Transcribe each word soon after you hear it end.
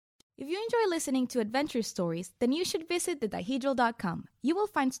If you enjoy listening to adventure stories, then you should visit theDIHEDRAL.com. You will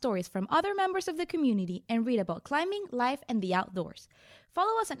find stories from other members of the community and read about climbing, life, and the outdoors.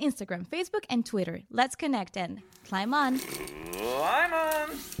 Follow us on Instagram, Facebook, and Twitter. Let's connect and climb on! Climb on!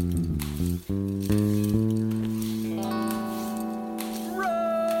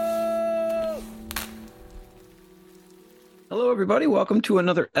 Roll! Hello, everybody. Welcome to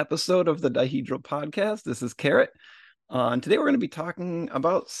another episode of the Dihedral podcast. This is Carrot. And today we're going to be talking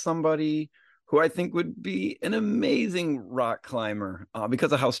about somebody who I think would be an amazing rock climber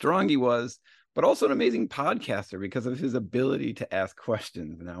because of how strong he was, but also an amazing podcaster because of his ability to ask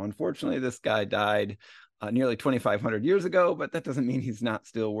questions. Now, unfortunately, this guy died nearly 2,500 years ago, but that doesn't mean he's not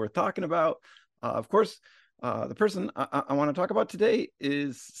still worth talking about. Of course, the person I want to talk about today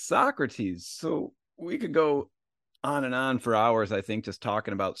is Socrates. So we could go on and on for hours, I think, just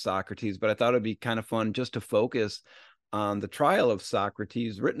talking about Socrates, but I thought it'd be kind of fun just to focus on the trial of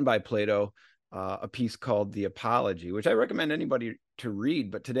Socrates, written by Plato, a piece called The Apology, which I recommend anybody to read.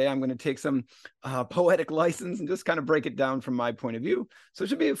 But today I'm going to take some poetic license and just kind of break it down from my point of view. So it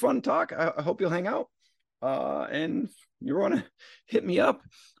should be a fun talk. I hope you'll hang out. And if you want to hit me up,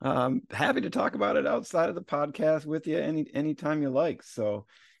 happy to talk about it outside of the podcast with you anytime you like. So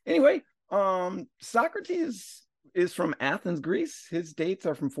anyway, Socrates is from Athens, Greece. His dates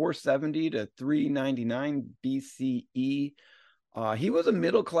are from 470 to 399 BCE. He was a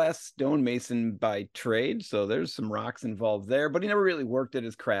middle-class stonemason by trade, so there's some rocks involved there, but he never really worked at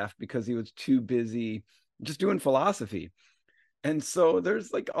his craft because he was too busy just doing philosophy. And so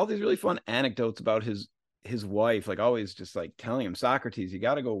there's like all these really fun anecdotes about his wife, like always just like telling him, Socrates, you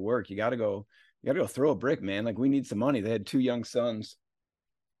got to go work. You got to go throw a brick, man. Like we need some money. They had 2 young sons.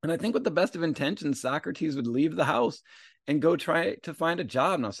 And I think with the best of intentions, Socrates would leave the house and go try to find a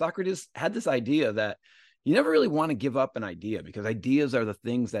job. Now, Socrates had this idea that you never really want to give up an idea because ideas are the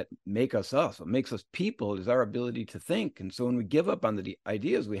things that make us us. What makes us people is our ability to think. And so when we give up on the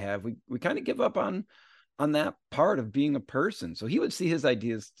ideas we have, we kind of give up on that part of being a person. So he would see his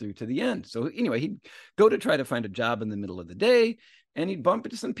ideas through to the end. So anyway, he'd go to try to find a job in the middle of the day, and he'd bump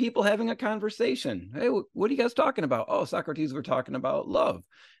into some people having a conversation. Hey, what are you guys talking about? Oh, Socrates, we're talking about love.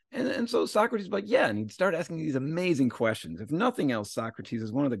 And so Socrates was like, yeah, and he'd start asking these amazing questions. If nothing else, Socrates is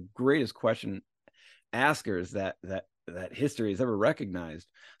one of the greatest question askers that history has ever recognized.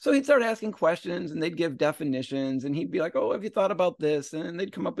 So he'd start asking questions, and they'd give definitions, and he'd be like, oh, have you thought about this? And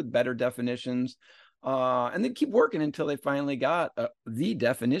they'd come up with better definitions. And they'd keep working until they finally got the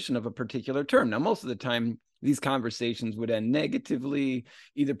definition of a particular term. Now, most of the time, these conversations would end negatively.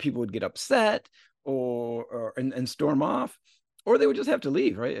 Either people would get upset and storm off, or they would just have to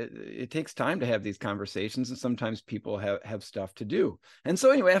leave, right? It takes time to have these conversations, and sometimes people have stuff to do. And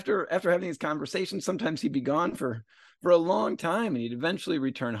so anyway, after having these conversations, sometimes he'd be gone for a long time, and he'd eventually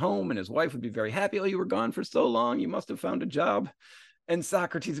return home, and his wife would be very happy. Oh, you were gone for so long. You must have found a job. And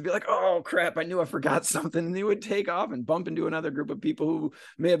Socrates would be like, oh, crap, I knew I forgot something. And he would take off and bump into another group of people who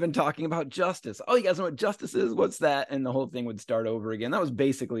may have been talking about justice. Oh, you guys know what justice is? What's that? And the whole thing would start over again. That was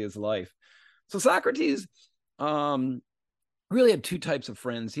basically his life. So Socrates really had 2 types of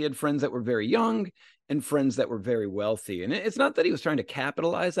friends. He had friends that were very young and friends that were very wealthy. And it's not that he was trying to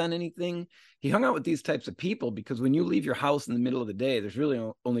capitalize on anything. He hung out with these types of people because when you leave your house in the middle of the day, there's really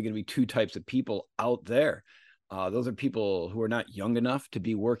only going to be 2 types of people out there. Those are people who are not young enough to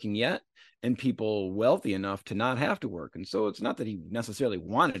be working yet, and people wealthy enough to not have to work. And so it's not that he necessarily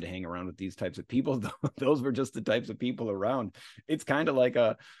wanted to hang around with these types of people. Those were just the types of people around. It's kind of like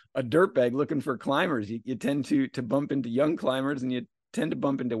a dirtbag looking for climbers. You tend to bump into young climbers, and you tend to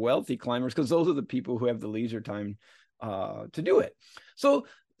bump into wealthy climbers because those are the people who have the leisure time to do it. So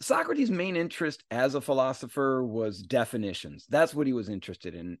Socrates' main interest as a philosopher was definitions. That's what he was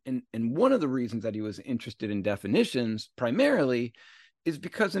interested in. And one of the reasons that he was interested in definitions primarily is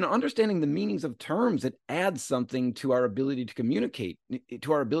because in understanding the meanings of terms, it adds something to our ability to communicate,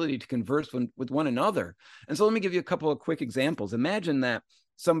 to our ability to converse with one another. And so let me give you a couple of quick examples. Imagine that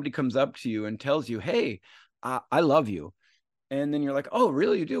somebody comes up to you and tells you, hey, I love you. And then you're like, oh,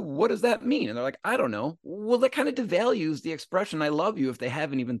 really? You do? What does that mean? And they're like, I don't know. Well, that kind of devalues the expression I love you if they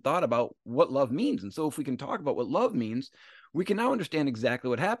haven't even thought about what love means. And so if we can talk about what love means, we can now understand exactly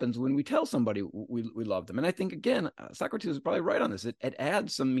what happens when we tell somebody we love them. And I think, again, Socrates is probably right on this. It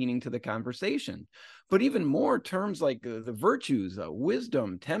adds some meaning to the conversation. But even more, terms like the virtues,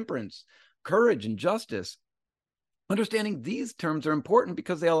 wisdom, temperance, courage, and justice, understanding these terms are important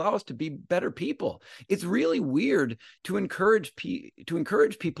because they allow us to be better people. It's really weird to encourage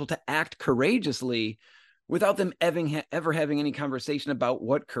people to act courageously without them ever having any conversation about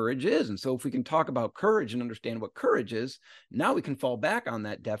what courage is. And so if we can talk about courage and understand what courage is, now we can fall back on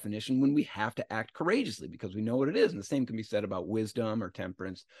that definition when we have to act courageously because we know what it is. And the same can be said about wisdom or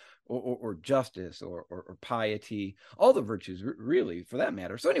temperance or justice or piety, all the virtues really for that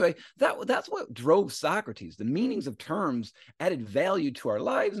matter. So anyway, that's what drove Socrates. The meanings of terms added value to our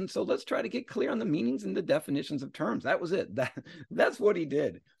lives. And so let's try to get clear on the meanings and the definitions of terms. That was it. That's what he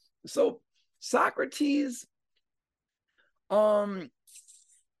did. So Socrates, he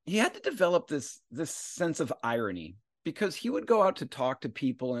had to develop this sense of irony because he would go out to talk to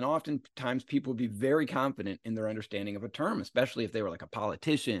people, and oftentimes people would be very confident in their understanding of a term, especially if they were like a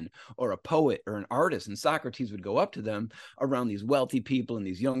politician or a poet or an artist. And Socrates would go up to them around these wealthy people and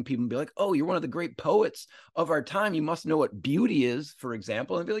these young people and be like, "Oh, you're one of the great poets of our time. You must know what beauty is," for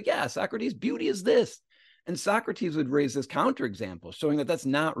example. And be like, "Yeah, Socrates, beauty is this." And Socrates would raise this counterexample, showing that that's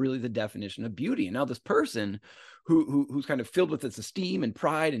not really the definition of beauty. And now this person who's kind of filled with this esteem and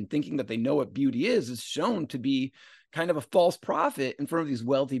pride and thinking that they know what beauty is shown to be kind of a false prophet in front of these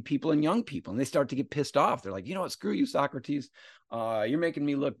wealthy people and young people. And they start to get pissed off. They're like, "You know what, screw you, Socrates. You're making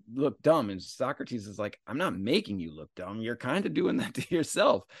me look dumb." And Socrates is like, "I'm not making you look dumb. You're kind of doing that to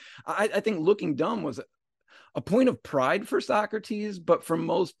yourself." I think looking dumb was a point of pride for Socrates, but for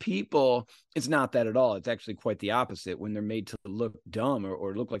most people, it's not that at all. It's actually quite the opposite. When they're made to look dumb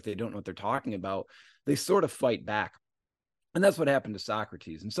or look like they don't know what they're talking about, they sort of fight back. And that's what happened to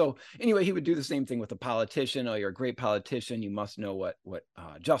Socrates. And so anyway, he would do the same thing with a politician. "Oh, you're a great politician. You must know what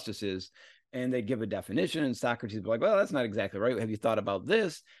justice is." And they'd give a definition, and Socrates would be like, "Well, that's not exactly right. Have you thought about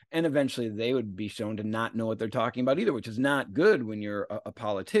this?" And eventually they would be shown to not know what they're talking about either, which is not good when you're a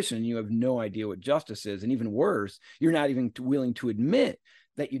politician. You have no idea what justice is. And even worse, you're not even willing to admit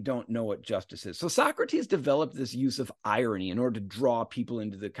that you don't know what justice is. So Socrates developed this use of irony in order to draw people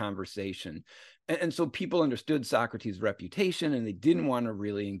into the conversation. And so people understood Socrates' reputation, and they didn't want to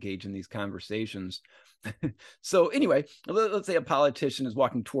really engage in these conversations. So anyway, let's say a politician is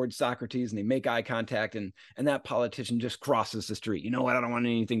walking towards Socrates and they make eye contact, and that politician just crosses the street. "You know what? I don't want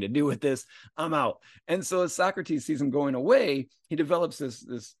anything to do with this. I'm out." And so as Socrates sees him going away, he develops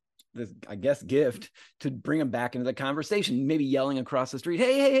this I guess gift to bring him back into the conversation, maybe yelling across the street,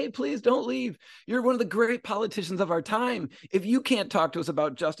 hey, please don't leave. You're one of the great politicians of our time. If you can't talk to us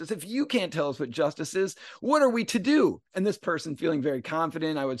about justice, if you can't tell us what justice is, what are we to do?" And this person, feeling very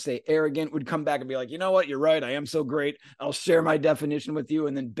confident, I would say arrogant, would come back and be like, "You know what? You're right. I am so great. I'll share my definition with you."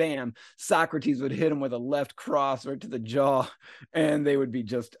 And then bam, Socrates would hit him with a left cross right to the jaw, and they would be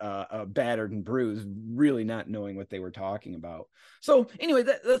just battered and bruised, really not knowing what they were talking about. So anyway,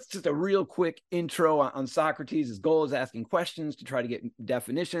 that's just a real quick intro on Socrates. His goal is asking questions to try to get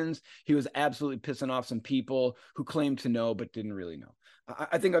definitions. He was absolutely pissing off some people who claimed to know but didn't really know.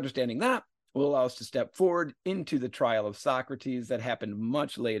 I think understanding that will allow us to step forward into the trial of Socrates that happened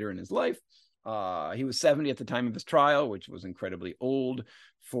much later in his life. He was 70 at the time of his trial, which was incredibly old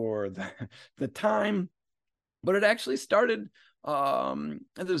for the time. But it actually started, and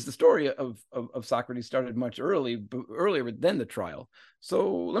there's the story of Socrates started much earlier than the trial.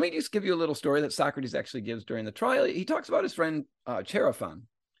 So let me just give you a little story that Socrates actually gives during the trial. He talks about his friend Chaerephon,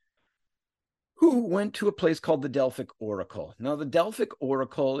 who went to a place called the Delphic Oracle. Now, the Delphic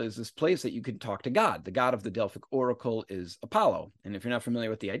Oracle is this place that you can talk to God. The god of the Delphic Oracle is Apollo. And if you're not familiar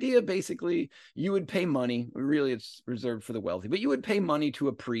with the idea, basically, you would pay money. Really, it's reserved for the wealthy, but you would pay money to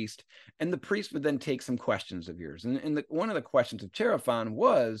a priest, and the priest would then take some questions of yours. And one of the questions of Chaerephon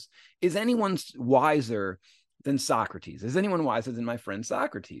was, "Is anyone wiser than Socrates? Is anyone wiser than my friend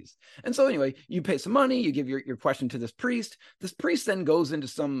Socrates?" And so anyway, you pay some money, you give your question to this priest. This priest then goes into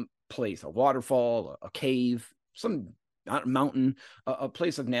some place, a waterfall, a cave, some mountain, a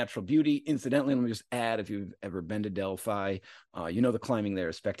place of natural beauty. Incidentally, let me just add, if you've ever been to Delphi, you know the climbing there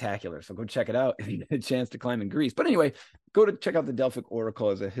is spectacular. So go check it out if you get a chance to climb in Greece. But anyway, go to check out the Delphic Oracle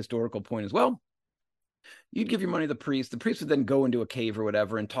as a historical point as well. You'd give your money to the priest. The priest would then go into a cave or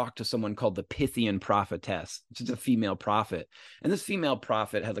whatever and talk to someone called the Pythian prophetess, which is a female prophet. And this female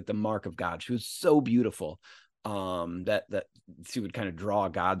prophet had like the mark of God. She was so beautiful that she would kind of draw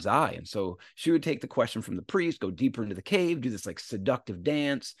God's eye. And so she would take the question from the priest, go deeper into the cave, do this like seductive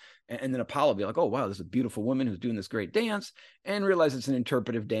dance. And then Apollo would be like, "Oh, wow, this is a beautiful woman who's doing this great dance," and realize it's an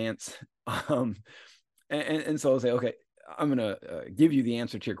interpretive dance. And so I'll say, "Okay, I'm going to give you the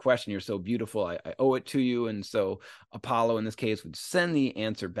answer to your question. You're so beautiful. I owe it to you." And so Apollo, in this case, would send the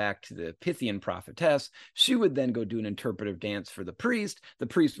answer back to the Pythian prophetess. She would then go do an interpretive dance for the priest. The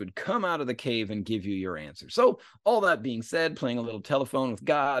priest would come out of the cave and give you your answer. So all that being said, playing a little telephone with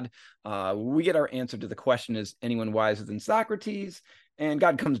God, we get our answer to the question, "Is anyone wiser than Socrates?" And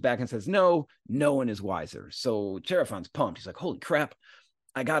God comes back and says, no one is wiser. So Chaerephon's pumped. He's like, holy crap,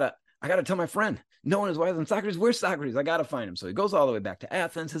 I gotta tell my friend, no one is wiser than Socrates. Where's Socrates? I gotta find him. So he goes all the way back to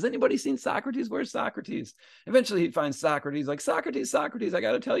Athens. Has anybody seen Socrates? Where's Socrates? Eventually he finds Socrates, like, Socrates, I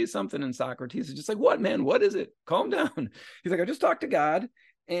gotta tell you something. And Socrates is just like, what, man? What is it? Calm down. He's like, I just talked to God,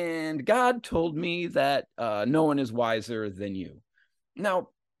 and God told me that no one is wiser than you. Now,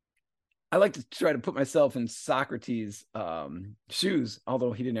 I like to try to put myself in Socrates' shoes,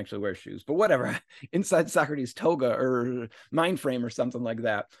 although he didn't actually wear shoes, but whatever, inside Socrates' toga or mind frame or something like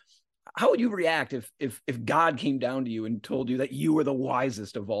that. How would you react if God came down to you and told you that you were the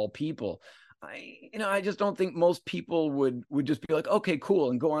wisest of all people? I just don't think most people would just be like, okay,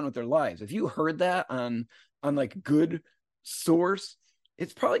 cool, and go on with their lives. If you heard that on like good source,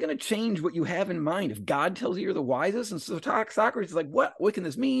 it's probably going to change what you have in mind. If God tells you you're the wisest, and so Socrates is like, what can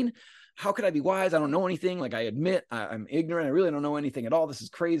this mean? How could I be wise? I don't know anything. Like, I admit I'm ignorant. I really don't know anything at all. This is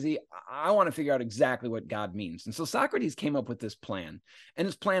crazy. I want to figure out exactly what God means. And so Socrates came up with this plan. And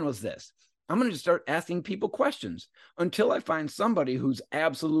his plan was this: I'm going to just start asking people questions until I find somebody who's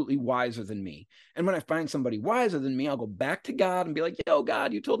absolutely wiser than me. And when I find somebody wiser than me, I'll go back to God and be like, yo,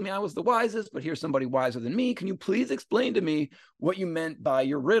 God, you told me I was the wisest, but here's somebody wiser than me. Can you please explain to me what you meant by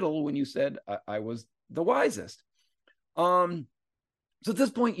your riddle when you said I was the wisest? So at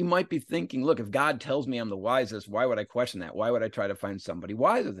this point, you might be thinking, look, if God tells me I'm the wisest, why would I question that? Why would I try to find somebody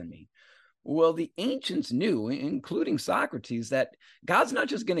wiser than me? Well, the ancients knew, including Socrates, that God's not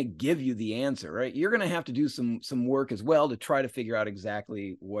just going to give you the answer, right? You're going to have to do some work as well to try to figure out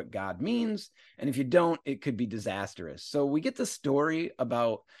exactly what God means. And if you don't, it could be disastrous. So we get the story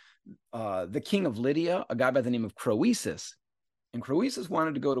about the king of Lydia, a guy by the name of Croesus. And Croesus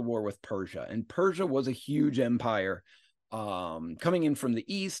wanted to go to war with Persia. And Persia was a huge empire coming in from the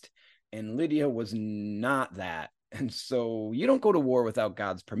east, and Lydia was not that. And so you don't go to war without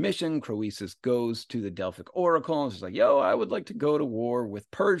God's permission. Croesus goes to the Delphic oracle and is like, yo, I would like to go to war with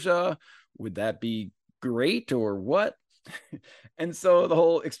Persia. Would that be great or what? And so the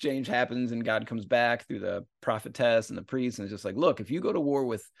whole exchange happens, and God comes back through the prophetess and the priest, and it's just like, look, if you go to war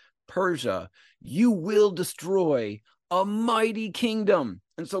with Persia, you will destroy a mighty kingdom.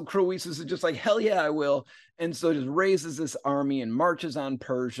 And so Croesus is just like, hell yeah, I will. And so just raises this army and marches on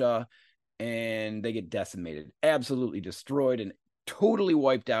Persia, and they get decimated, absolutely destroyed, and totally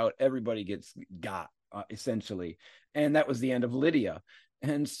wiped out. Everybody gets got, essentially. And that was the end of Lydia.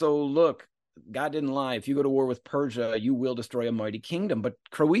 And so look, God didn't lie. If you go to war with Persia, you will destroy a mighty kingdom. But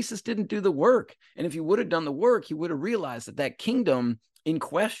Croesus didn't do the work. And if he would have done the work, he would have realized that that kingdom in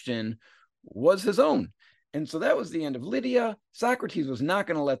question was his own. And so that was the end of Lydia. Socrates was not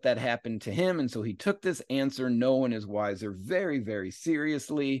going to let that happen to him. And so he took this answer, no one is wiser, very, very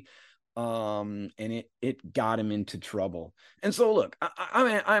seriously. And it got him into trouble. And so look,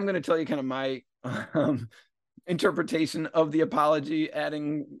 I'm going to tell you kind of my interpretation of the apology,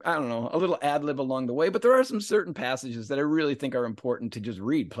 adding, I don't know, a little ad lib along the way. But there are some certain passages that I really think are important to just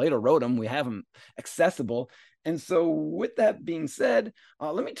read. Plato wrote them. We have them accessible. And so with that being said,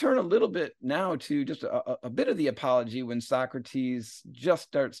 let me turn a little bit now to just a bit of the apology when Socrates just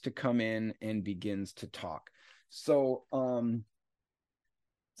starts to come in and begins to talk. So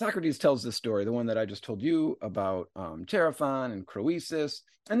Socrates tells this story, the one that I just told you about Chaerephon and Croesus.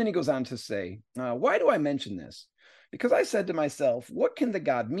 And then he goes on to say, why do I mention this? Because I said to myself, what can the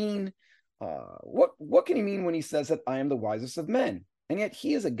God mean? What can he mean when he says that I am the wisest of men? And yet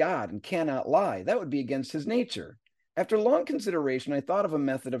he is a God and cannot lie. That would be against his nature. After long consideration, I thought of a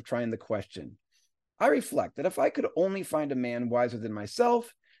method of trying the question. I reflect that if I could only find a man wiser than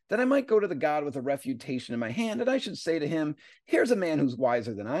myself, then I might go to the God with a refutation in my hand, and I should say to him, here's a man who's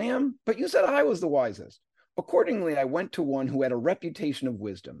wiser than I am, but you said I was the wisest. Accordingly, I went to one who had a reputation of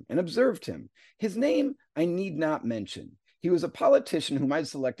wisdom and observed him. His name I need not mention. He was a politician whom I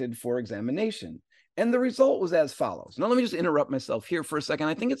selected for examination. And the result was as follows. Now, let me just interrupt myself here for a second.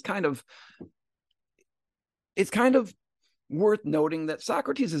 I think it's kind of worth noting that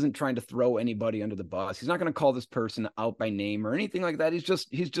Socrates isn't trying to throw anybody under the bus. He's not going to call this person out by name or anything like that. He's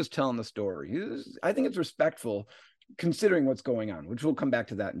just telling the story. I think it's respectful considering what's going on, which we'll come back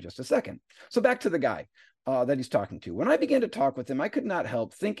to that in just a second. So back to the guy that he's talking to. When I began to talk with him, I could not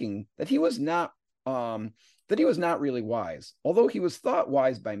help thinking that he was not really wise, although he was thought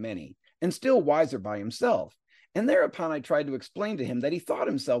wise by many, and still wiser by himself. And thereupon I tried to explain to him that he thought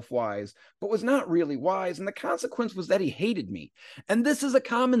himself wise, but was not really wise, and the consequence was that he hated me. And this is a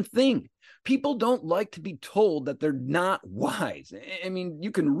common thing. People don't like to be told that they're not wise. I mean, you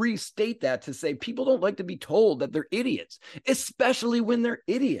can restate that to say people don't like to be told that they're idiots, especially when they're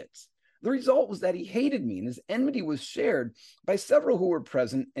idiots. The result was that he hated me, and his enmity was shared by several who were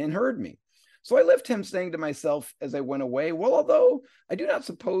present and heard me. So I left him, saying to myself as I went away, well, although I do not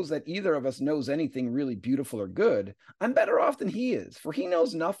suppose that either of us knows anything really beautiful or good, I'm better off than he is, for he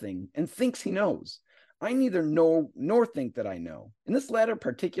knows nothing and thinks he knows. I neither know nor think that I know. In this latter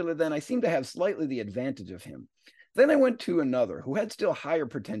particular, then, I seem to have slightly the advantage of him. Then I went to another, who had still higher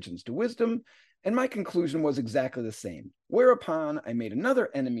pretensions to wisdom, and my conclusion was exactly the same. Whereupon I made another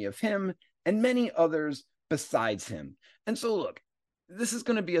enemy of him, and many others besides him. And so, look, this is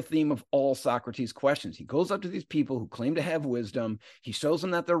going to be a theme of all Socrates' questions. He goes up to these people who claim to have wisdom. He shows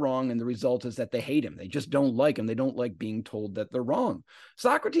them that they're wrong, and the result is that they hate him. They just don't like him. They don't like being told that they're wrong.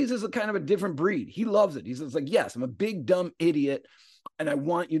 Socrates is a kind of a different breed. He loves it. He's like, yes, I'm a big, dumb idiot, and I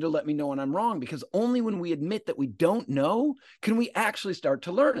want you to let me know when I'm wrong, because only when we admit that we don't know can we actually start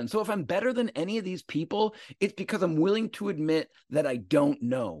to learn. And so if I'm better than any of these people, it's because I'm willing to admit that I don't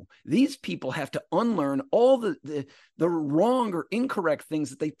know. These people have to unlearn all the wrong or incorrect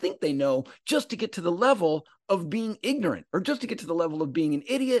things that they think they know just to get to the level of being ignorant, or just to get to the level of being an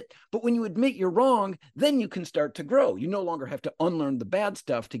idiot. But when you admit you're wrong, then you can start to grow. You no longer have to unlearn the bad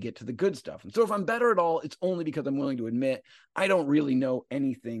stuff to get to the good stuff. And so if I'm better at all, it's only because I'm willing to admit I don't really know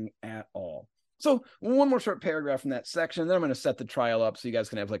anything at all. So one more short paragraph from that section, then I'm going to set the trial up so you guys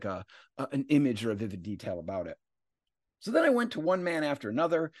can have like an image or a vivid detail about it. So then I went to one man after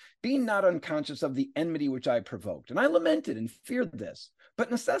another, being not unconscious of the enmity which I provoked. And I lamented and feared this. But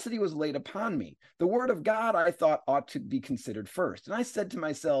necessity was laid upon me. The word of God, I thought, ought to be considered first. And I said to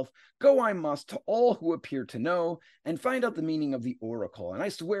myself, go I must to all who appear to know, and find out the meaning of the oracle. And I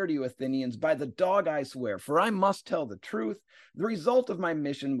swear to you, Athenians, by the dog I swear, for I must tell the truth. The result of my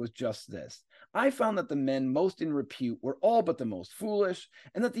mission was just this. I found that the men most in repute were all but the most foolish,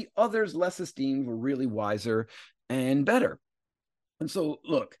 and that the others less esteemed were really wiser and better. And so,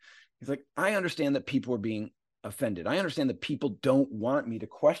 look, he's like, I understand that people are being offended. I understand that people don't want me to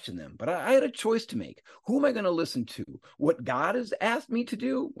question them, but I had a choice to make. Who am I going to listen to? What God has asked me to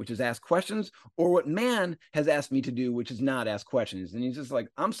do, which is ask questions, or what man has asked me to do, which is not ask questions? And he's just like,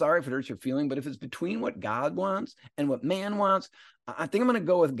 I'm sorry if it hurts your feeling, but if it's between what God wants and what man wants, I think I'm going to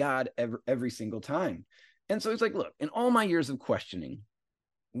go with God every single time. And so he's like, look, in all my years of questioning,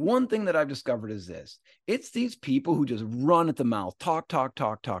 one thing that I've discovered is this. It's these people who just run at the mouth, talk,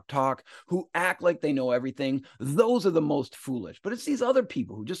 who act like they know everything. Those are the most foolish. But it's these other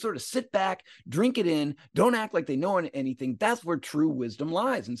people who just sort of sit back, drink it in, don't act like they know anything. That's where true wisdom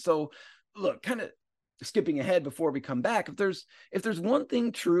lies. And so, look, kind of skipping ahead before we come back, if there's one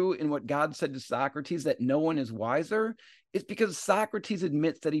thing true in what God said to Socrates, that no one is wiser, it's because Socrates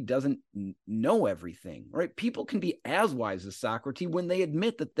admits that he doesn't know everything, right? People can be as wise as Socrates when they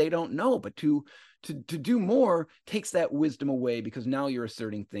admit that they don't know, but to do more takes that wisdom away, because now you're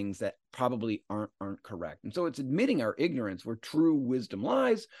asserting things that probably aren't correct. And so it's admitting our ignorance where true wisdom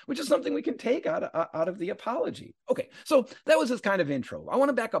lies, which is something we can take out of the Apology. Okay, so that was this kind of intro. I want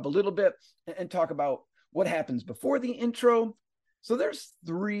to back up a little bit and talk about what happens before the intro. So there's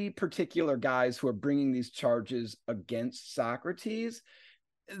three particular guys who are bringing these charges against Socrates.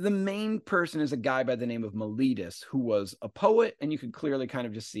 The main person is a guy by the name of Meletus, who was a poet, and you could clearly kind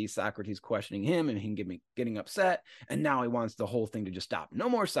of just see Socrates questioning him and him getting upset, and now he wants the whole thing to just stop. No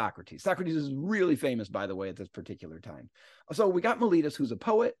more Socrates. Socrates is really famous, by the way, at this particular time. So we got Meletus, who's a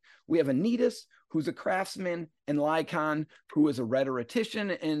poet. We have Anytus, who's a craftsman, and Lycon, who is a rhetorician,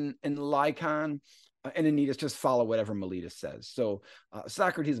 and Lycon and Anytus just follow whatever Meletus says. So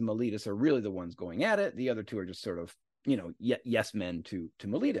Socrates and Meletus are really the ones going at it. The other two are just sort of, yes men to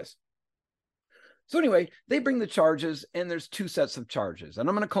Meletus. So anyway, they bring the charges, and there's two sets of charges. And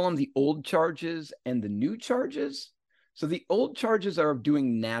I'm going to call them the old charges and the new charges. So the old charges are of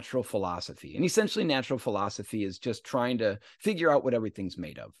doing natural philosophy. And essentially natural philosophy is just trying to figure out what everything's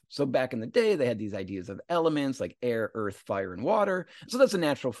made of. So back in the day, they had these ideas of elements like air, earth, fire, and water. So that's a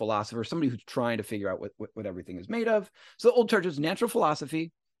natural philosopher, somebody who's trying to figure out what everything is made of. So the old charges, natural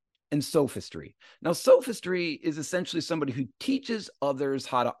philosophy and sophistry. Now, sophistry is essentially somebody who teaches others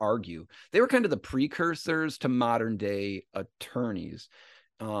how to argue. They were kind of the precursors to modern day attorneys.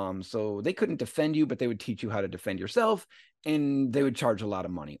 So they couldn't defend you, but they would teach you how to defend yourself, and they would charge a lot of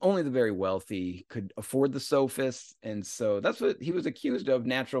money. Only the very wealthy could afford the sophists. And so that's what he was accused of,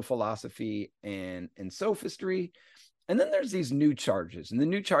 natural philosophy and sophistry. And then there's these new charges, and the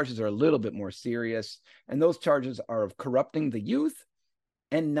new charges are a little bit more serious. And those charges are of corrupting the youth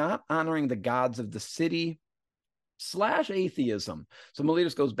and not honoring the gods of the city / atheism. So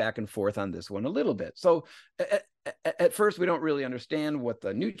Meletus goes back and forth on this one a little bit. So at first, we don't really understand what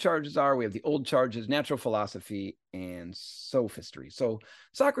the new charges are. We have the old charges, natural philosophy, and sophistry. So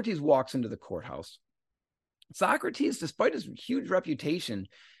Socrates walks into the courthouse. Socrates, despite his huge reputation,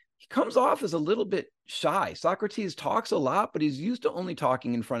 he comes off as a little bit shy. Socrates talks a lot, but he's used to only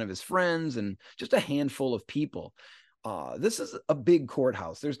talking in front of his friends and just a handful of people. This is a big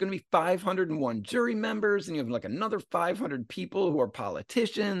courthouse. There's going to be 501 jury members, and you have like another 500 people who are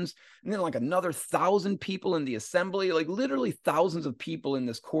politicians, and then like another 1,000 people in the assembly. Like literally thousands of people in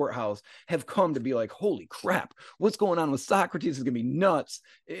this courthouse have come to be like, holy crap, what's going on with Socrates is going to be nuts.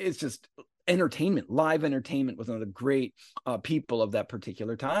 It's just entertainment, live entertainment with one of the great people of that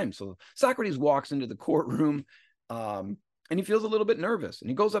particular time. So Socrates walks into the courtroom, and he feels a little bit nervous, and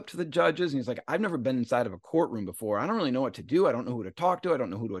he goes up to the judges and he's like, I've never been inside of a courtroom before. I don't really know what to do. I don't know who to talk to. I don't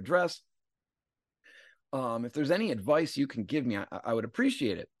know who to address. If there's any advice you can give me, I would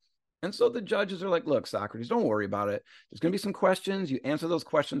appreciate it. And so the judges are like, look, Socrates, don't worry about it. There's going to be some questions. You answer those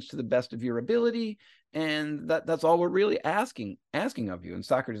questions to the best of your ability. And that's all we're really asking of you. And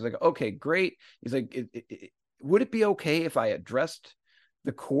Socrates is like, okay, great. He's like, would it be okay if I addressed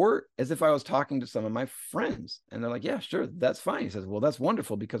the court as if I was talking to some of my friends? And they're like, yeah, sure, that's fine. He says, well, that's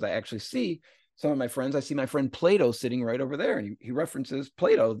wonderful, because I actually see some of my friends. I see my friend Plato sitting right over there. And he references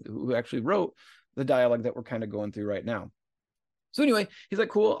Plato, who actually wrote the dialogue that we're kind of going through right now. So anyway, he's like,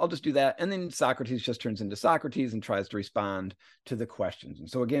 cool, I'll just do that. And then Socrates just turns into Socrates and tries to respond to the questions. And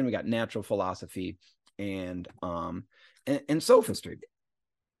so again, we got natural philosophy and sophistry.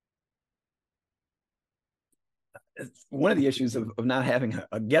 One of the issues of not having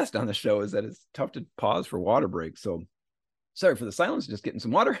a guest on the show is that it's tough to pause for water breaks. So sorry for the silence, just getting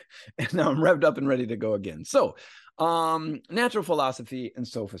some water. And now I'm revved up and ready to go again. So natural philosophy and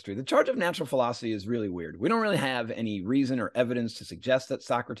sophistry. The charge of natural philosophy is really weird. We don't really have any reason or evidence to suggest that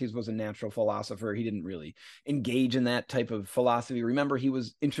Socrates was a natural philosopher. He didn't really engage in that type of philosophy. Remember, he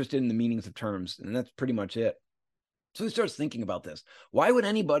was interested in the meanings of terms, and that's pretty much it. So he starts thinking about this. Why would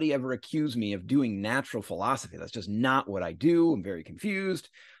anybody ever accuse me of doing natural philosophy? That's just not what I do. I'm very confused.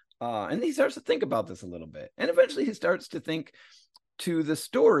 And he starts to think about this a little bit. And eventually he starts to think to the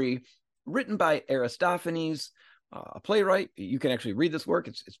story written by Aristophanes, a playwright. You can actually read this work.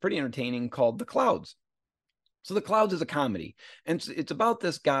 It's pretty entertaining, called The Clouds. So The Clouds is a comedy, and it's about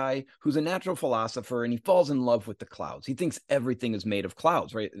this guy who's a natural philosopher, and he falls in love with the clouds. He thinks everything is made of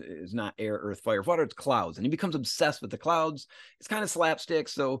clouds, right? It's not air, earth, fire, water, it's clouds. And he becomes obsessed with the clouds. It's kind of slapstick,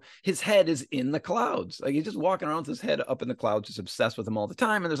 so his head is in the clouds. Like he's just walking around with his head up in the clouds, just obsessed with them all the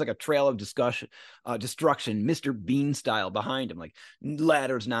time. And there's like a trail of destruction, Mr. Bean style behind him, like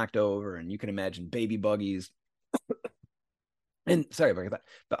ladders knocked over, and you can imagine baby buggies. And sorry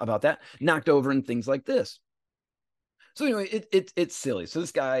about that, knocked over and things like this. So anyway, it's silly. So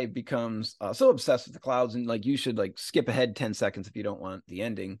this guy becomes so obsessed with the clouds, and like you should like skip ahead 10 seconds if you don't want the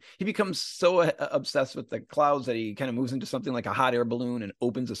ending. He becomes so obsessed with the clouds that he kind of moves into something like a hot air balloon and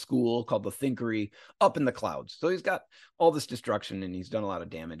opens a school called the Thinkery up in the clouds. So he's got all this destruction, and he's done a lot of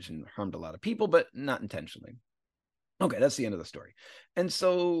damage and harmed a lot of people, but not intentionally. Okay, that's the end of the story. And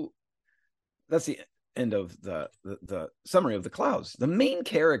so that's the end of the summary of the clouds. The main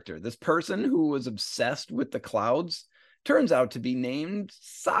character, this person who was obsessed with the clouds, turns out to be named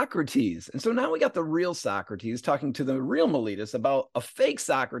Socrates. And so now we got the real Socrates talking to the real Miletus about a fake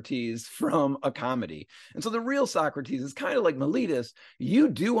Socrates from a comedy. And so the real Socrates is kind of like Miletus. You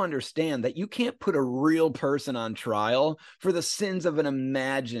do understand that you can't put a real person on trial for the sins of an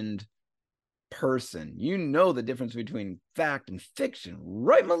imagined person. You know the difference between fact and fiction,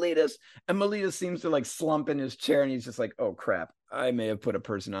 right, Miletus? And Miletus seems to like slump in his chair, and he's just like, oh crap, I may have put a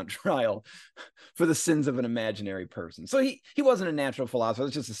person on trial for the sins of an imaginary person. So he wasn't a natural philosopher.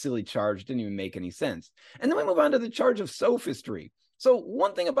 It's just a silly charge. Didn't even make any sense. And then we move on to the charge of sophistry. So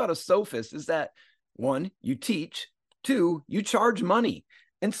one thing about a sophist is that, one, you teach, two, you charge money.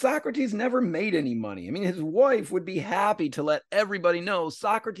 And Socrates never made any money. I mean, his wife would be happy to let everybody know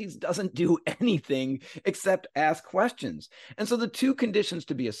Socrates doesn't do anything except ask questions. And so the two conditions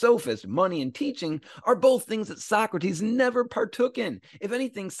to be a sophist, money and teaching, are both things that Socrates never partook in. If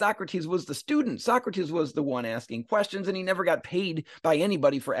anything, Socrates was the student. Socrates was the one asking questions, and he never got paid by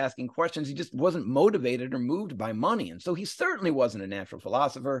anybody for asking questions. He just wasn't motivated or moved by money. And so he certainly wasn't a natural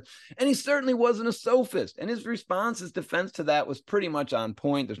philosopher, and he certainly wasn't a sophist. And his response, his defense to that was pretty much on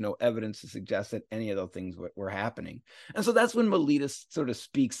point. There's no evidence to suggest that any of those things were happening. And so that's when Miletus sort of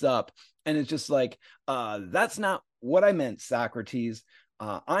speaks up, and it's just like, that's not what I meant, Socrates.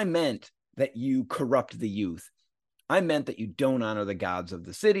 I meant that you corrupt the youth. I meant that you don't honor the gods of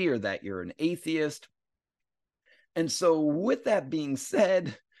the city, or that you're an atheist. And so with that being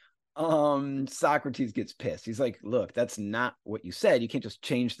said, Socrates gets pissed. He's like, look, that's not what you said. You can't just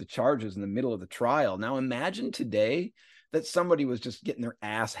change the charges in the middle of the trial. Now imagine today that somebody was just getting their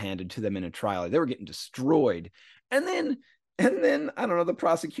ass handed to them in a trial. They were getting destroyed. And then I don't know, the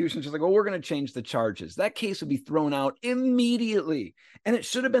prosecution's just like, well, we're going to change the charges. That case would be thrown out immediately. And it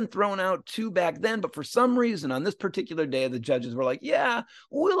should have been thrown out too back then. But for some reason, on this particular day, the judges were like, yeah,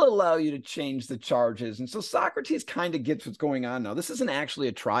 we'll allow you to change the charges. And so Socrates kind of gets what's going on now. This isn't actually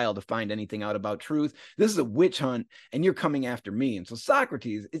a trial to find anything out about truth. This is a witch hunt, and you're coming after me. And so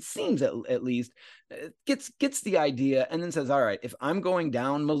Socrates, it seems at least, gets the idea and then says, all right, if I'm going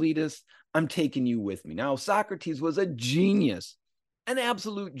down, Meletus, I'm taking you with me. Now, Socrates was a genius, an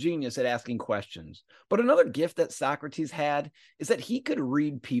absolute genius at asking questions. But another gift that Socrates had is that he could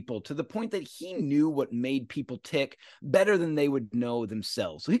read people to the point that he knew what made people tick better than they would know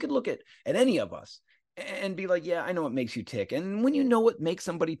themselves. So he could look at any of us and be like, yeah, I know what makes you tick. And when you know what makes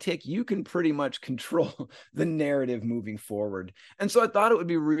somebody tick, you can pretty much control the narrative moving forward. And so I thought it would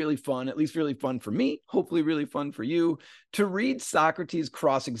be really fun, at least really fun for me, hopefully really fun for you, to read Socrates'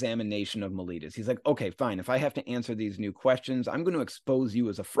 cross-examination of Meletus. He's like, okay, fine. If I have to answer these new questions, I'm going to expose you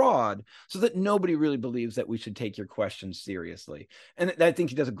as a fraud so that nobody really believes that we should take your questions seriously. And I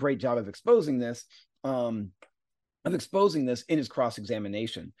think he does a great job of exposing this. In his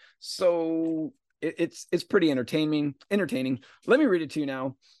cross-examination. So it's pretty entertaining. Let me read it to you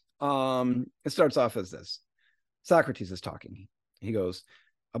now. It starts off as this. Socrates is talking. He goes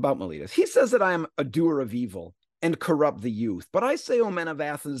about Meletus. He says that I am a doer of evil and corrupt the youth. But I say, O men of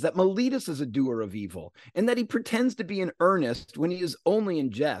Athens, that Meletus is a doer of evil, and that he pretends to be in earnest when he is only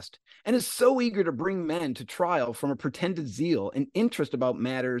in jest, and is so eager to bring men to trial from a pretended zeal and interest about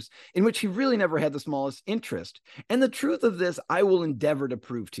matters in which he really never had the smallest interest. And the truth of this I will endeavor to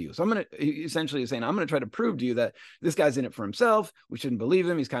prove to you. So I'm essentially saying, I'm going to try to prove to you that this guy's in it for himself. We shouldn't believe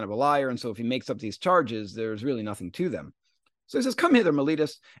him. He's kind of a liar. And so if he makes up these charges, there's really nothing to them. So he says, come hither,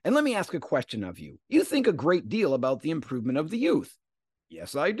 Meletus, and let me ask a question of you. You think a great deal about the improvement of the youth.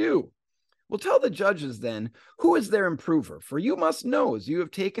 Yes, I do. Well, tell the judges then, who is their improver? For you must know, as you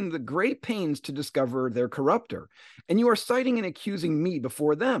have taken the great pains to discover their corrupter, and you are citing and accusing me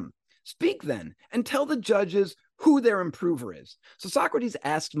before them. Speak then, and tell the judges who their improver is. So Socrates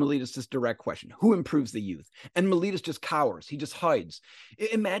asked Meletus this direct question, who improves the youth? And Meletus just cowers. He just hides.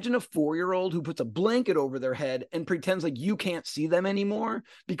 Imagine a 4-year-old who puts a blanket over their head and pretends like you can't see them anymore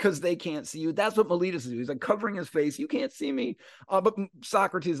because they can't see you. That's what Meletus is. He's like covering his face. You can't see me. But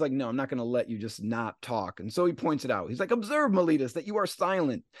Socrates is like, no, I'm not going to let you just not talk. And so he points it out. He's like, observe, Meletus, that you are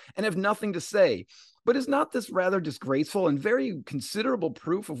silent and have nothing to say. But is not this rather disgraceful and very considerable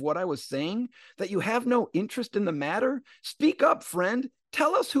proof of what I was saying, that you have no interest in the matter? Speak up, friend.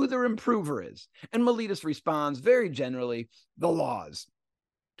 Tell us who their improver is. And Meletus responds very generally, the laws.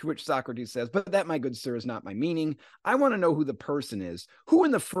 To which Socrates says, but that, my good sir, is not my meaning. I want to know who the person is, who in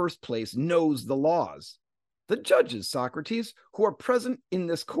the first place knows the laws. The judges, Socrates, who are present in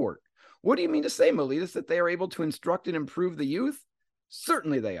this court. What do you mean to say, Meletus, that they are able to instruct and improve the youth?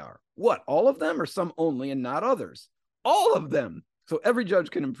 Certainly they are. What, all of them, or some only and not others? All of them. So every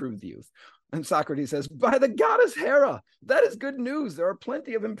judge can improve the youth. And Socrates says, by the goddess Hera, that is good news. There are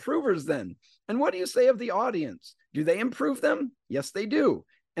plenty of improvers then. And what do you say of the audience? Do they improve them? Yes, they do.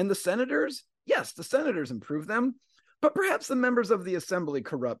 And the senators? Yes, the senators improve them. But perhaps the members of the assembly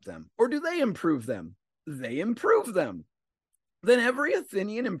corrupt them. Or do they improve them? They improve them. Then every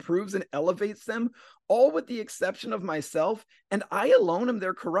Athenian improves and elevates them, all with the exception of myself, and I alone am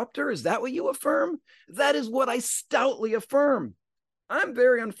their corrupter? Is that what you affirm? That is what I stoutly affirm. I'm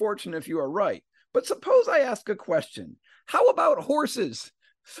very unfortunate if you are right, but suppose I ask a question. How about horses?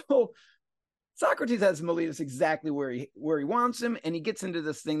 So Socrates has Meletus exactly where he wants him, and he gets into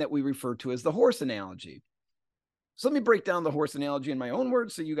this thing that we refer to as the horse analogy. So let me break down the horse analogy in my own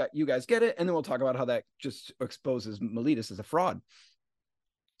words so you guys get it, and then we'll talk about how that just exposes Meletus as a fraud.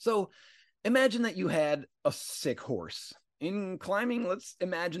 So imagine that you had a sick horse. In climbing, let's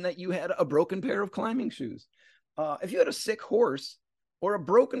imagine that you had a broken pair of climbing shoes. If you had a sick horse or a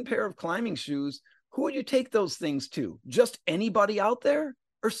broken pair of climbing shoes, who would you take those things to? Just anybody out there,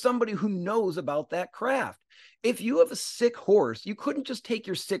 or somebody who knows about that craft? If you have a sick horse, you couldn't just take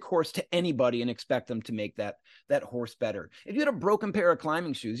your sick horse to anybody and expect them to make that horse better. If you had a broken pair of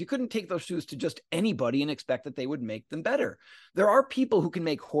climbing shoes, you couldn't take those shoes to just anybody and expect that they would make them better. There are people who can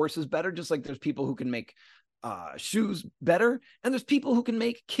make horses better, just like there's people who can make shoes better, and there's people who can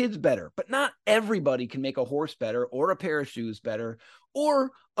make kids better. But not everybody can make a horse better, or a pair of shoes better,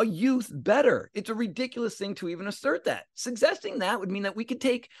 or a youth better. It's a ridiculous thing to even assert that. Suggesting that would mean that we could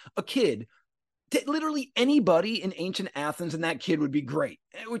take a kid, literally anybody in ancient Athens, and that kid would be great,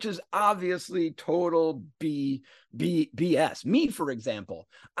 which is obviously total BS. Me, for example,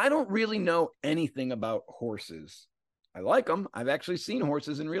 I don't really know anything about horses. I like them. I've actually seen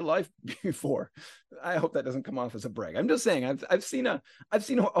horses in real life before. I hope that doesn't come off as a brag. I'm just saying I've seen a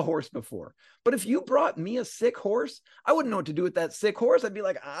horse before. But if you brought me a sick horse, I wouldn't know what to do with that sick horse. I'd be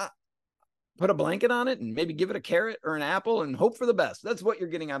like, put a blanket on it and maybe give it a carrot or an apple and hope for the best. That's what you're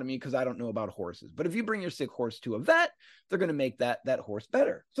getting out of me because I don't know about horses. But if you bring your sick horse to a vet, they're going to make that horse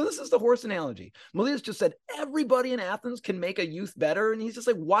better. So this is the horse analogy. Miletus just said everybody in Athens can make a youth better. And he's just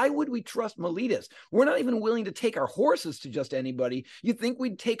like, why would we trust Miletus? We're not even willing to take our horses to just anybody. You think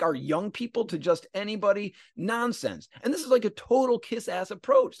we'd take our young people to just anybody? Nonsense. And this is like a total kiss-ass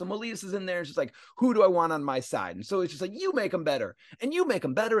approach. So Miletus is in there and it's just like, who do I want on my side? And so it's just like, you make them better and you make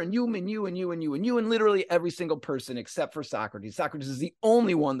them better and you and you and you and you and you and literally every single person except for Socrates. Socrates is the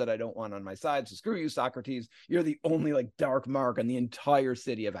only one that I don't want on my side. So screw you, Socrates. You're the only like dark mark on the entire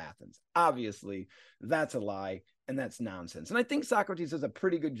city of Athens. Obviously, that's a lie and that's nonsense. And I think Socrates does a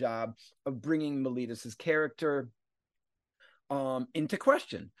pretty good job of bringing Miletus's character into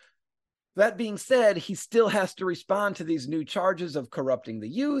question. That being said, he still has to respond to these new charges of corrupting the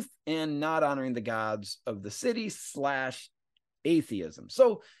youth and not honoring the gods of the city / atheism.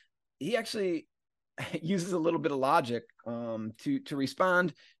 So he actually uses a little bit of logic to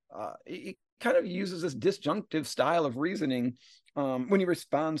respond. He kind of uses this disjunctive style of reasoning when he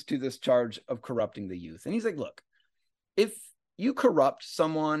responds to this charge of corrupting the youth. And he's like, look, if you corrupt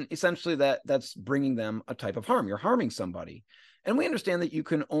someone, essentially that's bringing them a type of harm. You're harming somebody. And we understand that you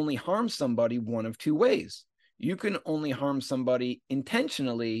can only harm somebody one of two ways. You can only harm somebody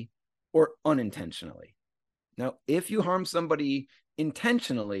intentionally or unintentionally. Now, if you harm somebody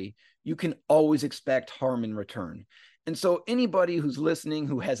intentionally, you can always expect harm in return. And so anybody who's listening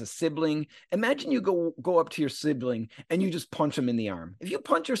who has a sibling, imagine you go up to your sibling and you just punch them in the arm. If you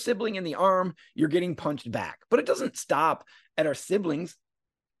punch your sibling in the arm, you're getting punched back. But it doesn't stop at our siblings.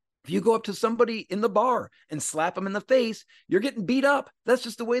 If you go up to somebody in the bar and slap them in the face, you're getting beat up. That's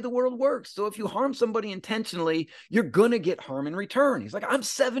just the way the world works. So if you harm somebody intentionally, you're going to get harm in return. He's like, I'm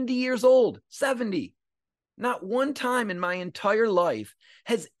 70 years old, 70. Not one time in my entire life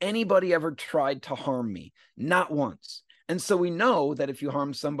has anybody ever tried to harm me. Not once. And so we know that if you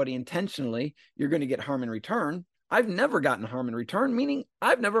harm somebody intentionally, you're going to get harm in return. I've never gotten harm in return, meaning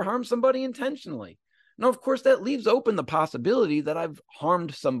I've never harmed somebody intentionally. Now, of course, that leaves open the possibility that I've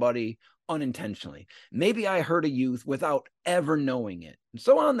harmed somebody unintentionally. Maybe I hurt a youth without ever knowing it. And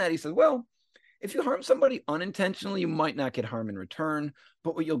so on that, he says, well, if you harm somebody unintentionally, you might not get harm in return,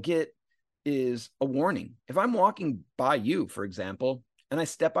 but what you'll get is a warning. If I'm walking by you, for example, and I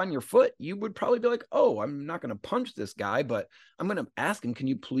step on your foot, you would probably be like, oh, I'm not going to punch this guy, but I'm going to ask him, can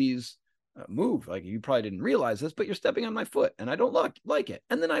you please move? Like, you probably didn't realize this, but you're stepping on my foot and I don't like it.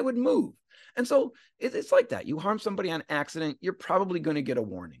 And then I would move. And so it's like that. You harm somebody on accident, you're probably going to get a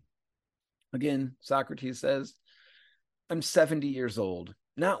warning. Again, Socrates says, I'm 70 years old.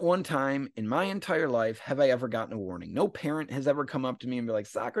 Not one time in my entire life have I ever gotten a warning. No parent has ever come up to me and be like,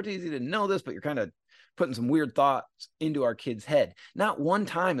 Socrates, you didn't know this, but you're kind of putting some weird thoughts into our kid's head. Not one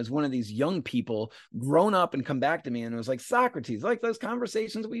time has one of these young people grown up and come back to me and was like, Socrates, like those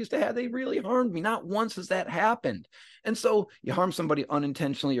conversations we used to have, they really harmed me. Not once has that happened. And so you harm somebody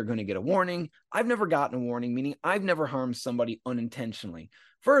unintentionally, you're going to get a warning. I've never gotten a warning, meaning I've never harmed somebody unintentionally.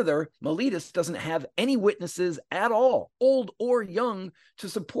 Further, Miletus doesn't have any witnesses at all, old or young, to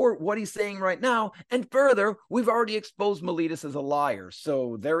support what he's saying right now. And further, we've already exposed Miletus as a liar.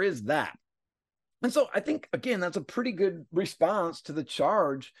 So there is that. And so I think, again, that's a pretty good response to the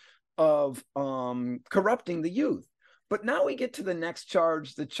charge of corrupting the youth. But now we get to the next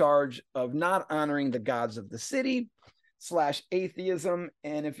charge, the charge of not honoring the gods of the city / atheism.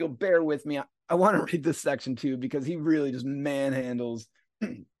 And if you'll bear with me, I want to read this section too, because he really just manhandles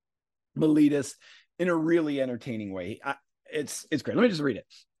Miletus in a really entertaining way. It's great. Let me just read it.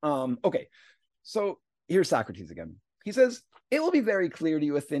 Okay, so here's Socrates again. He says, it will be very clear to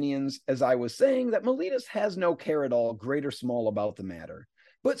you Athenians, as I was saying, that Miletus has no care at all, great or small, about the matter.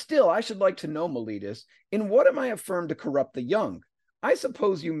 But still, I should like to know, Miletus, in what am I affirmed to corrupt the young? I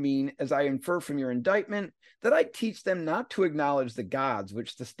suppose you mean, as I infer from your indictment, that I teach them not to acknowledge the gods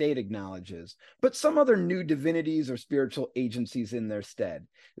which the state acknowledges, but some other new divinities or spiritual agencies in their stead.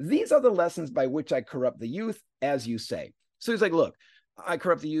 These are the lessons by which I corrupt the youth, as you say. So he's like, look, I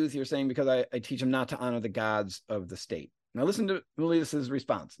corrupt the youth, you're saying, because I teach them not to honor the gods of the state. Now listen to Miletus's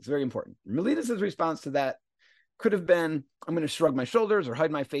response. It's very important. Miletus's response to that could have been, I'm going to shrug my shoulders or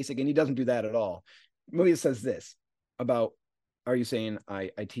hide my face again. He doesn't do that at all. Miletus says this about are you saying I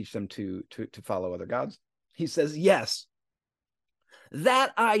teach them to follow other gods? He says, yes.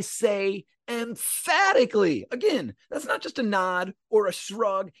 That I say emphatically. Again, that's not just a nod or a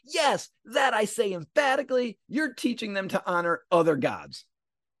shrug. Yes, that I say emphatically. You're teaching them to honor other gods.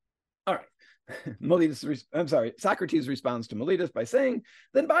 All right. Socrates responds to Meletus by saying,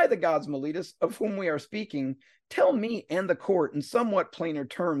 then by the gods, Meletus, of whom we are speaking, tell me and the court in somewhat plainer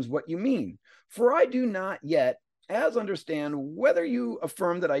terms what you mean. For I do not yet as understand whether you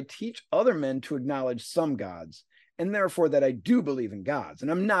affirm that I teach other men to acknowledge some gods, and therefore that I do believe in gods, and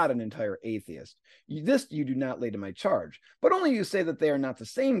I'm not an entire atheist. This you do not lay to my charge, but only you say that they are not the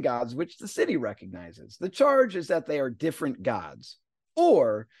same gods which the city recognizes. The charge is that they are different gods.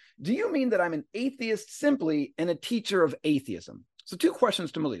 Or do you mean that I'm an atheist simply and a teacher of atheism? So 2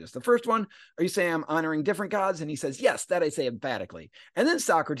 questions to Meletus. The first one, are you saying I'm honoring different gods? And he says, yes, that I say emphatically. And then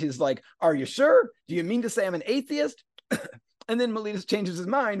Socrates is like, are you sure? Do you mean to say I'm an atheist? And then Meletus changes his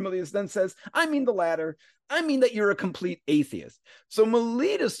mind. Meletus then says, I mean the latter. I mean that you're a complete atheist. So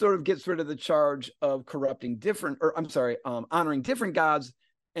Meletus sort of gets rid of the charge of honoring different gods.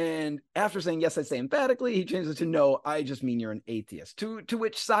 And after saying, yes, I say emphatically, he changes it to, no, I just mean you're an atheist. To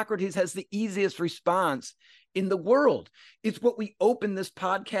which Socrates has the easiest response in the world. It's what we open this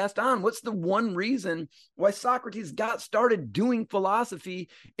podcast on. What's the one reason why Socrates got started doing philosophy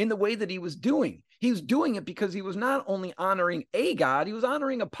in the way that he was doing? He was doing it because he was not only honoring a god, he was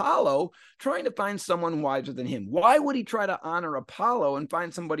honoring Apollo, trying to find someone wiser than him. Why would he try to honor Apollo and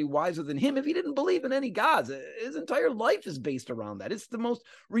find somebody wiser than him if he didn't believe in any gods? His entire life is based around that. It's the most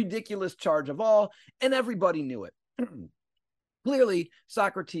ridiculous charge of all, and everybody knew it. Clearly,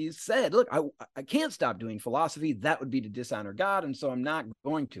 Socrates said, look, I can't stop doing philosophy. That would be to dishonor God, and so I'm not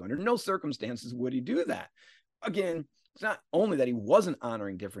going to. Under no circumstances would he do that. Again, it's not only that he wasn't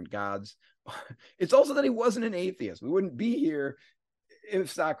honoring different gods, it's also that he wasn't an atheist. We wouldn't be here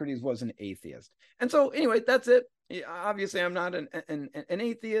if Socrates was an atheist. And so anyway, that's it. Obviously, I'm not an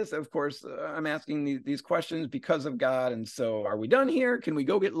atheist. Of course, I'm asking these questions because of God. And so are we done here? Can we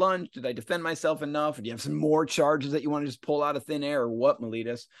go get lunch? Did I defend myself enough? Do you have some more charges that you want to just pull out of thin air or what,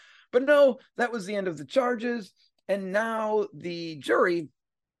 Meletus? But no, that was the end of the charges. And now the jury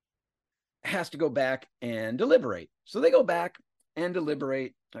has to go back and deliberate. So they go back and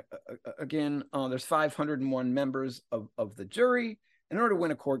deliberate. Again, there's 501 members of the jury. In order to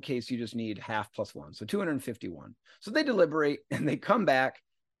win a court case, you just need half plus 1, so 251. So they deliberate and they come back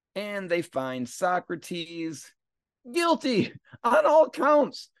and they find Socrates guilty on all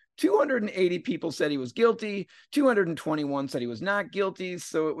counts. 280 people said he was guilty. 221 said he was not guilty.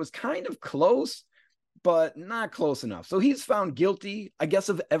 So it was kind of close, but not close enough. So he's found guilty, I guess,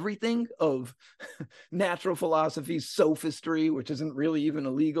 of everything, of natural philosophy, sophistry, which isn't really even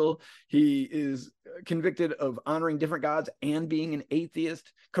illegal. He is convicted of honoring different gods and being an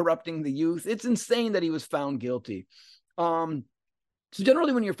atheist, corrupting the youth. It's insane that he was found guilty. So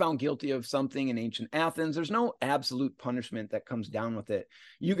generally, when you're found guilty of something in ancient Athens, there's no absolute punishment that comes down with it.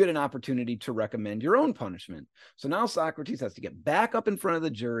 You get an opportunity to recommend your own punishment. So now Socrates has to get back up in front of the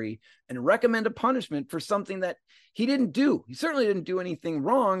jury and recommend a punishment for something that he didn't do. He certainly didn't do anything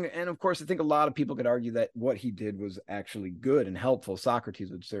wrong. And of course, I think a lot of people could argue that what he did was actually good and helpful.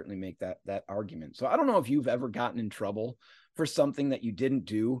 Socrates would certainly make that argument. So I don't know if you've ever gotten in trouble for something that you didn't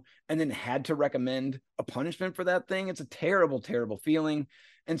do and then had to recommend a punishment for that thing. It's a terrible, terrible feeling.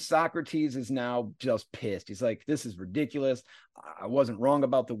 And Socrates is now just pissed. He's like, this is ridiculous. I wasn't wrong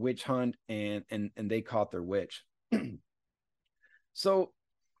about the witch hunt, and they caught their witch. So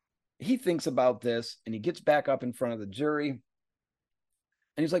he thinks about this and he gets back up in front of the jury and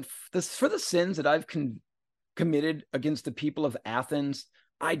he's like, for the sins that I've committed against the people of Athens,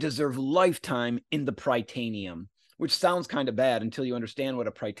 I deserve lifetime in the Prytaneum. Which sounds kind of bad until you understand what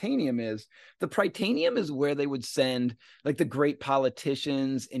a Prytaneum is. The Prytaneum is where they would send like the great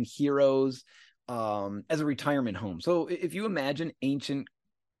politicians and heroes as a retirement home. So if you imagine ancient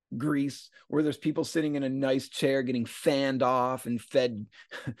Greece, where there's people sitting in a nice chair getting fanned off and fed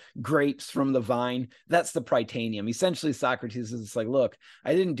grapes from the vine, that's the Prytaneum. Essentially, Socrates is like, look,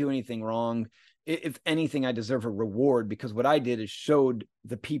 I didn't do anything wrong. If anything, I deserve a reward because what I did is showed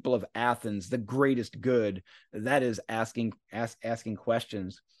the people of Athens the greatest good, that is asking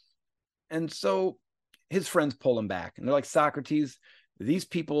questions. And so his friends pull him back and they're like, Socrates, these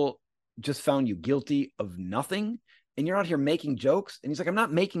people just found you guilty of nothing and you're out here making jokes. And he's like, I'm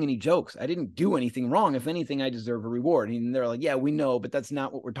not making any jokes. I didn't do anything wrong. If anything, I deserve a reward. And they're like, yeah, we know, but that's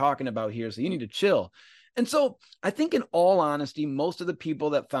not what we're talking about here. So you need to chill. And so I think in all honesty, most of the people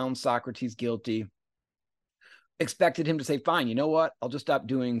that found Socrates guilty, expected him to say, fine, you know what? I'll just stop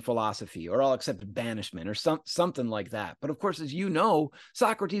doing philosophy, or I'll accept banishment, or something like that. But of course, as you know,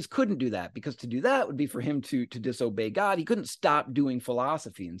 Socrates couldn't do that, because to do that would be for him to disobey God. He couldn't stop doing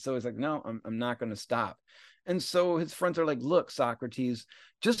philosophy. And so he's like, no, I'm not going to stop. And so his friends are like, look, Socrates,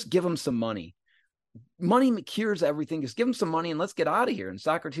 just give him some money. Money cures everything. Just give him some money and let's get out of here. And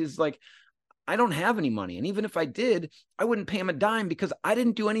Socrates is like, I don't have any money. And even if I did, I wouldn't pay him a dime because I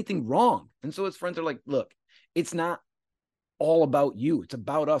didn't do anything wrong. And so his friends are like, look, it's not all about you. It's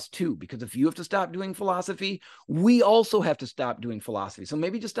about us too. Because if you have to stop doing philosophy, we also have to stop doing philosophy. So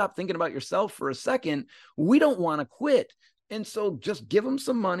maybe just stop thinking about yourself for a second. We don't want to quit. And so just give them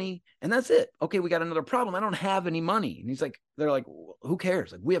some money and that's it. Okay, we got another problem. I don't have any money. And he's like, they're like, who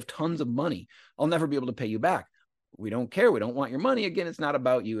cares? Like, we have tons of money. I'll never be able to pay you back. We don't care. We don't want your money. Again, it's not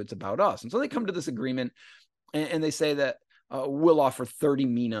about you. It's about us. And so they come to this agreement and they say that we'll offer 30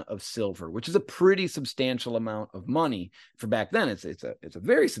 mina of silver, which is a pretty substantial amount of money. For back then, it's a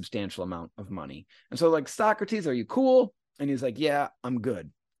very substantial amount of money. And so like, Socrates, are you cool? And he's like, yeah, I'm good.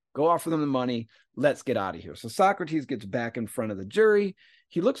 Go offer them the money. Let's get out of here. So Socrates gets back in front of the jury.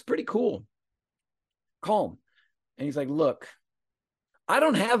 He looks pretty cool, calm. And he's like, look, I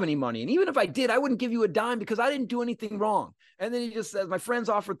don't have any money. And even if I did, I wouldn't give you a dime because I didn't do anything wrong. And then he just says, my friends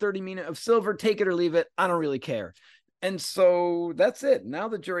offered 30 mina of silver. Take it or leave it. I don't really care. And so that's it. Now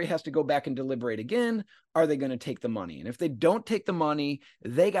the jury has to go back and deliberate again. Are they going to take the money? And if they don't take the money,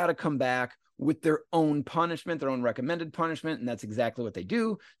 they got to come back with their own punishment, their own recommended punishment. And that's exactly what they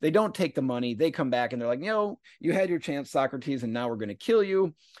do. They don't take the money. They come back and they're like, you had your chance, Socrates, and now we're going to kill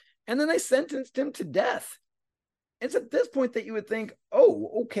you. And then they sentenced him to death. It's at this point that you would think,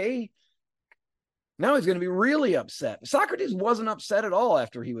 oh, okay, now he's going to be really upset. Socrates wasn't upset at all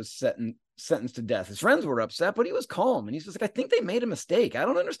after he was sentenced to death. His friends were upset, but he was calm. And he's just like, I think they made a mistake. I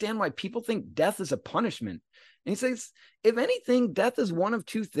don't understand why people think death is a punishment. And he says, if anything, death is one of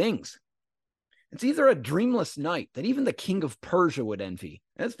two things. It's either a dreamless night that even the king of Persia would envy.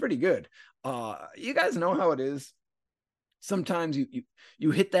 That's pretty good. You guys know how it is. Sometimes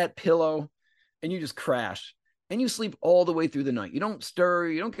you hit that pillow and you just crash. And you sleep all the way through the night. You don't stir.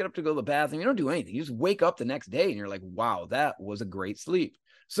 You don't get up to go to the bathroom. You don't do anything. You just wake up the next day and you're like, wow, that was a great sleep.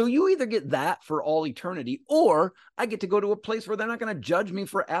 So you either get that for all eternity, or I get to go to a place where they're not going to judge me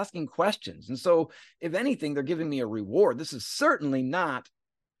for asking questions. And so if anything, they're giving me a reward. This is certainly not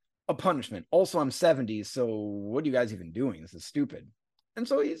a punishment. Also, I'm 70, so what are you guys even doing? This is stupid. And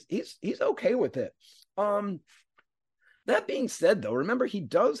so he's okay with it. That being said, though, remember, he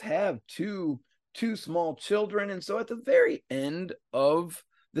does have two small children. And so at the very end of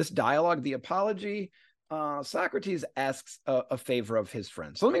this dialogue, the apology, Socrates asks a favor of his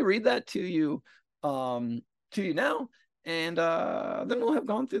friend. So let me read that to you now. And then we'll have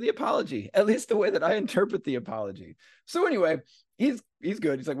gone through the apology, at least the way that I interpret the apology. So anyway, he's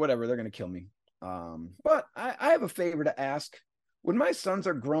good. He's like, whatever, they're going to kill me. But I have a favor to ask. When my sons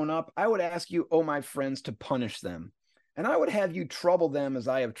are grown up, I would ask you, oh, my friends, to punish them. And I would have you trouble them as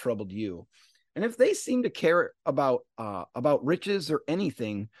I have troubled you. And if they seem to care about riches or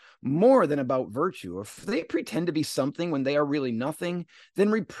anything more than about virtue, or if they pretend to be something when they are really nothing, then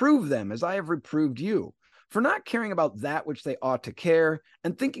reprove them as I have reproved you, for not caring about that which they ought to care,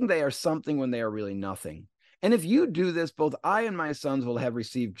 and thinking they are something when they are really nothing. And if you do this, both I and my sons will have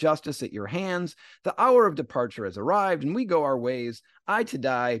received justice at your hands. The hour of departure has arrived, and we go our ways, I to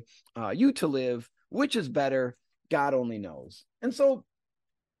die, you to live. Which is better? God only knows. And so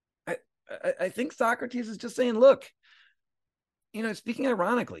I think Socrates is just saying, look, speaking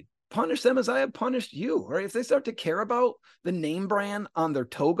ironically, punish them as I have punished you. Or if they start to care about the name brand on their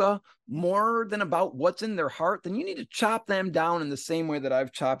toga more than about what's in their heart, then you need to chop them down in the same way that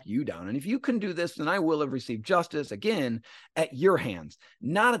I've chopped you down. And if you can do this, then I will have received justice, again, at your hands,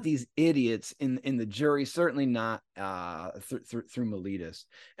 not at these idiots in the jury, certainly not through Miletus.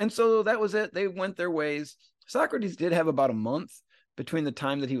 And so that was it. They went their ways. Socrates did have about a month between the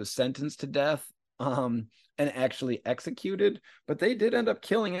time that he was sentenced to death and actually executed, but they did end up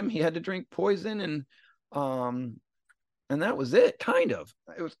killing him. He had to drink poison, and that was it. Kind of.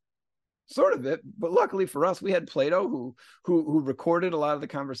 It was sort of it, but luckily for us, we had Plato who recorded a lot of the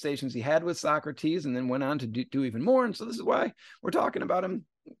conversations he had with Socrates, and then went on to do even more. And so this is why we're talking about him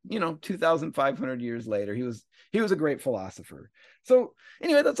 2,500 years later. He was a great philosopher. So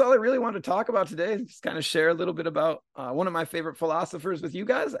anyway, that's all I really wanted to talk about today. Just kind of share a little bit about one of my favorite philosophers with you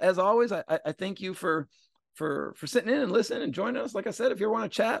guys. As always, I thank you for sitting in and listening and joining us. Like I said, if you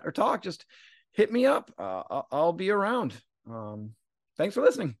want to chat or talk, just hit me up. I'll be around. Thanks for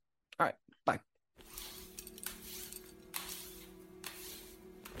listening.